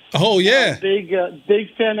 Oh, yeah. Big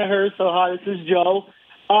fan of her. So, hi, this is Joe.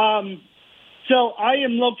 So I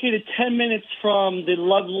am located 10 minutes from the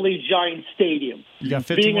lovely Giant Stadium. You got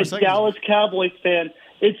 15 Being more a seconds. Dallas Cowboys fan,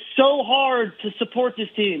 it's so hard to support this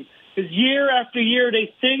team because year after year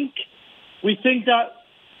we think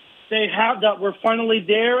that we're finally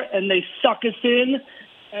there, and they suck us in,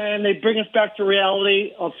 and they bring us back to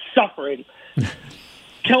reality of suffering.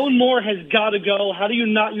 Kellen Moore has got to go. How do you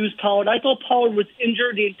not use Pollard? I thought Pollard was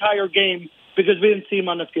injured the entire game because we didn't see him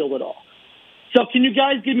on the field at all. So can you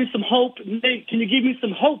guys give me some hope? Nate, can you give me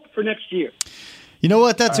some hope for next year? You know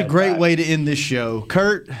what? That's a great way to end this show.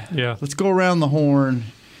 Kurt, let's go around the horn.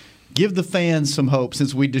 Give the fans some hope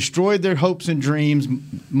since we destroyed their hopes and dreams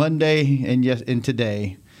Monday and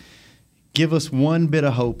today. Give us one bit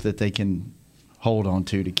of hope that they can hold on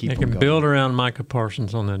to keep them going. They can build around Micah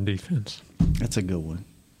Parsons on that defense. That's a good one.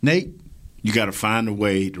 Nate? You got to find a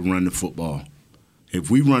way to run the football. If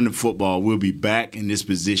we run the football, we'll be back in this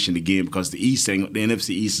position again because the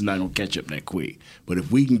NFC East is not going to catch up that quick. But if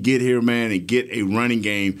we can get here, man, and get a running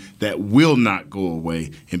game that will not go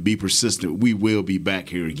away and be persistent, we will be back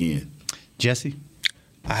here again. Jesse?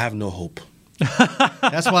 I have no hope.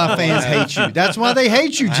 That's why fans hate you. That's why they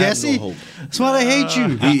hate you, Jesse. I have no hope. That's why they hate you.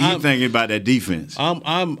 He's thinking about that defense.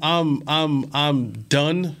 I'm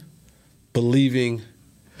done believing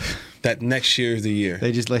that next year is the year.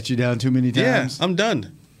 They just let you down too many times. Yeah, I'm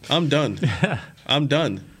done. I'm done.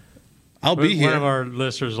 I'll be here. One of our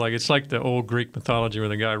listeners, it's like the old Greek mythology where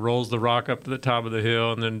the guy rolls the rock up to the top of the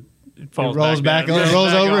hill and then it falls rolls back down, over,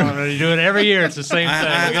 rolls over. You do it every year. It's the same thing.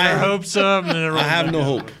 We get our hopes up, and then it rolls I have back no down.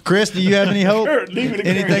 hope. Chris, do you have any hope?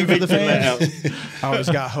 Anything for the fans? I always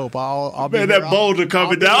got hope. I'll be Man, here. that boulder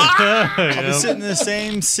coming down. I'll be sitting in the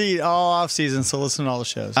same seat all off season, so listen to all the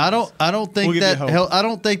shows. I don't think We'll give you hope. I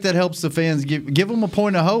don't think that helps the fans. Give them a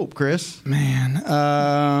point of hope, Chris.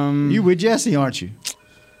 Man, you with Jesse, aren't you?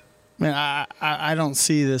 Man, I don't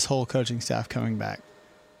see this whole coaching staff coming back.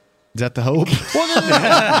 Is that the hope?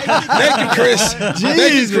 Thank you, Chris.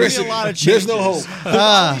 Thank you, Chris. A lot of There's no hope. There's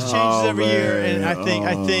always changes every year, and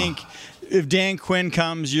I think if Dan Quinn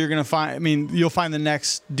comes, you're gonna find. I mean, you'll find the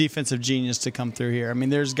next defensive genius to come through here. I mean,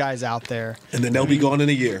 there's guys out there, and then they'll be gone in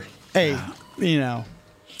a year. Hey, you know.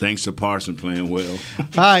 Thanks to Parson playing well. All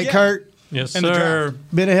right, Kurt. Yes, And the sir.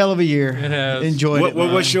 Been a hell of a year. It has. Enjoyed it.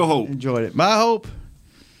 What's your hope? Enjoyed it. My hope.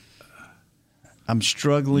 I'm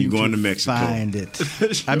struggling You going to to Mexico. find it.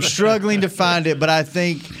 I'm struggling to find it, but I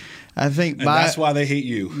think And that's why they hate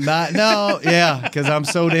you. Because I'm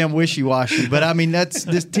so damn wishy-washy. But I mean,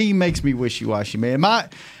 this team makes me wishy-washy, man. I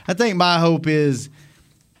think my hope is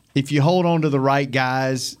if you hold on to the right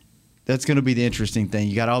guys, that's going to be the interesting thing.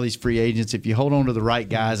 You got all these free agents. If you hold on to the right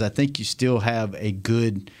guys, I think you still have a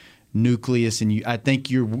good nucleus, and I think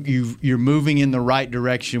you're moving in the right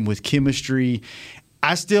direction with chemistry.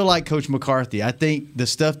 I still like Coach McCarthy. I think the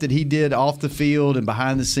stuff that he did off the field and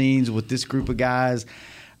behind the scenes with this group of guys,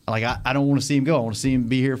 I don't want to see him go. I want to see him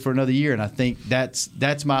be here for another year, and I think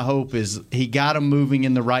that's my hope is he got him moving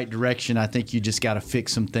in the right direction. I think you just got to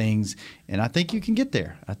fix some things, and I think you can get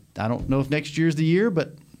there. I don't know if next year's the year,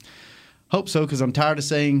 but hope so because I'm tired of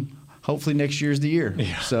saying hopefully next year's the year.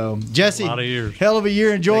 Yeah. So, Jesse, A lot of years. hell of a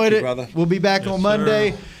year. Enjoyed Thank you, it. brother. We'll be back Yes, on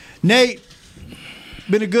Monday. sir. Nate,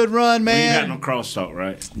 been a good run, We ain't man. got no crosstalk,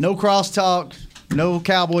 right? No crosstalk, no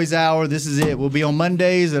Cowboys Hour. This is it. We'll be on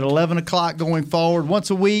Mondays at 11 o'clock going forward, once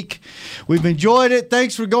a week. We've enjoyed it.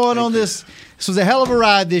 Thanks for going on this. This was a hell of a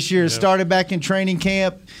ride this year. It started back in training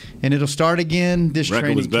camp, and it'll start again this Record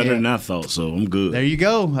training was better camp. than I thought, so I'm good. There you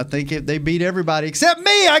go. I think they beat everybody except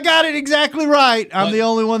me. I got it exactly right. I'm the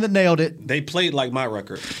only one that nailed it. They played like my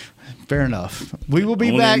record. Fair enough. We will be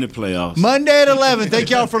Only back in the playoffs. Monday at 11.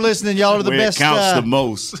 Thank y'all for listening. Y'all are the Where best. it counts the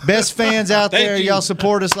most. Best fans out Thank there. you. Y'all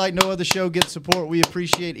support us like no other show gets support. We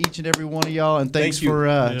appreciate each and every one of y'all, and thanks Thank you. for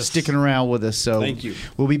Yes. sticking around with us. So Thank you.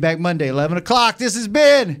 We'll be back Monday, 11 o'clock. This has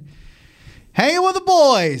been Hanging with the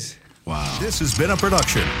Boys. Wow. This has been a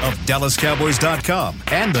production of DallasCowboys.com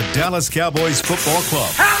and the Dallas Cowboys Football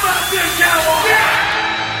Club. How about this, Cowboys? Yeah!